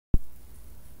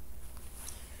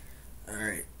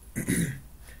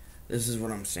this is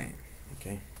what I'm saying,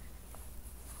 okay?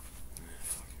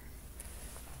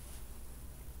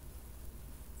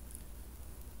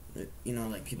 You know,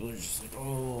 like, people are just like,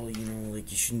 oh, you know,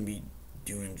 like, you shouldn't be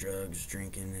doing drugs,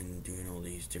 drinking, and doing all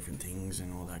these different things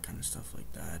and all that kind of stuff like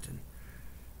that, and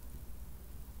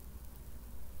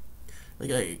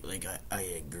I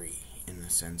agree in the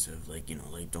sense of, like, you know,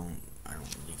 like, I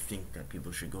don't really think that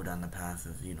people should go down the path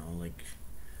of, you know, like,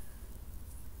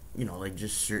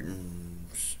 just certain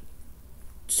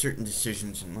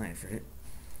decisions in life, right?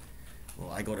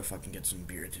 Well, I go to fucking get some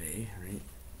beer today, right?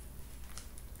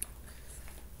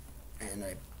 And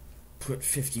I put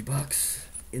 $50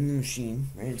 in the machine,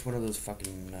 right? It's one of those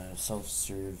fucking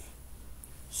self-serve,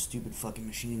 stupid fucking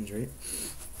machines, right?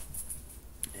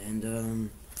 And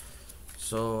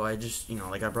so I just, you know,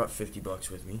 like, I brought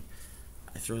 $50 with me.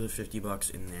 I throw the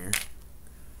 $50 in there.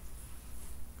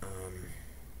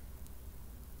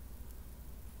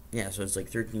 Yeah, so it's like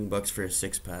 $13 for a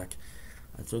 6-pack.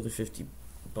 I throw the $50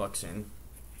 in.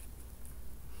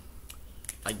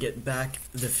 I get back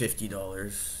the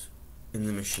 $50 in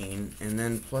the machine, and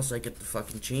then plus I get the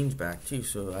fucking change back too.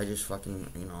 So I just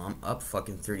fucking, you know, I'm up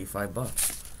fucking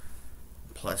 $35.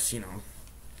 Plus, you know,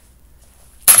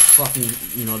 fucking,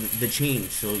 you know, the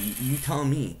change. So you tell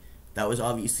me that was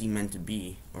obviously meant to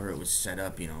be, or it was set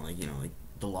up. You know, like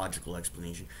the logical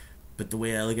explanation. But the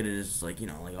way I look at it is, like, you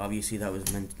know, like, obviously that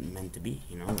was meant to be,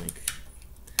 you know, like,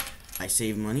 I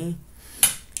save money,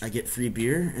 I get free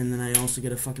beer, and then I also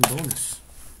get a fucking bonus.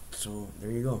 So,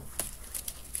 there you go.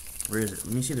 Where is it?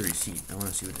 Let me see the receipt. I want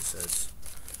to see what it says.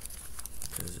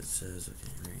 Because it says,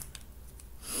 okay, right.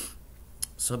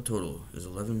 Subtotal is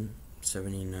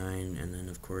 $11.79, and then,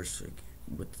 of course, like,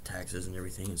 with the taxes and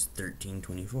everything, it's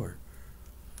 $13.24.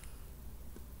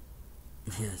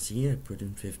 Yeah, see, I put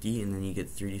in 50, and then you get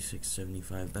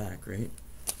 36.75 back, right?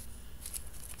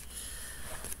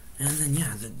 And then,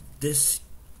 yeah,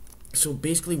 so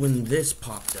basically when this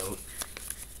popped out,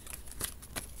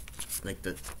 like,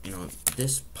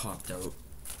 this popped out,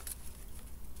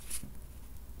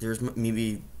 there's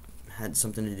maybe had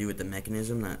something to do with the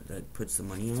mechanism that puts the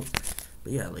money out.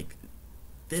 But yeah, like,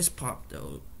 this popped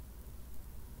out,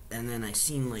 and then I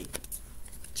seen, like,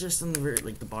 just on the very,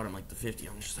 like, the bottom, like, the 50,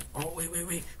 I'm just like, oh, wait,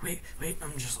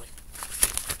 I'm just like,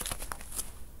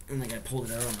 and, like, I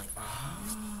pulled it out, I'm like,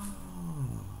 oh.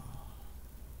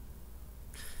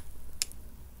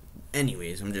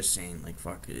 Anyways, I'm just saying, like,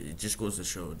 fuck, it just goes to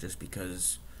show, just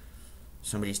because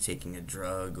somebody's taking a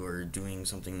drug or doing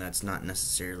something that's not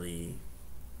necessarily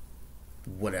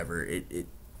whatever, it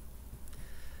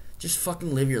just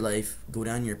fucking live your life, go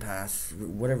down your path,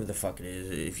 whatever the fuck it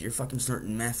is. If you're fucking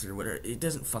snorting meth or whatever, it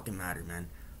doesn't fucking matter, man.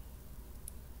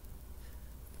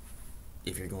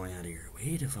 If you're going out of your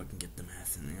way to fucking get the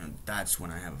meth, and, you know, that's when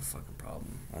I have a fucking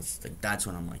problem. That's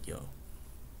when I'm like, yo.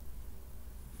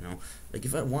 You know? Like,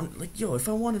 if I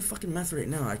wanted fucking meth right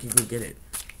now, I could go get it.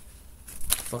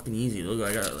 Fucking easy. Look,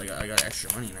 I got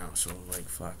extra money now, so, like,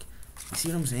 fuck. You see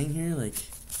what I'm saying here? Like,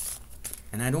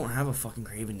 and I don't have a fucking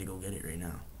craving to go get it right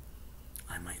now.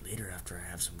 I might later after I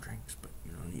have some drinks, but,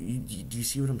 you know, do you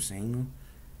see what I'm saying, though?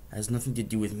 It has nothing to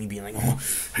do with me being like, oh,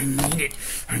 I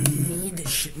need this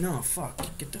shit. No,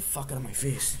 fuck, get the fuck out of my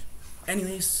face.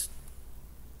 Anyways,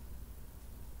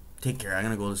 take care, I'm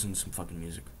gonna go listen to some fucking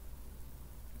music.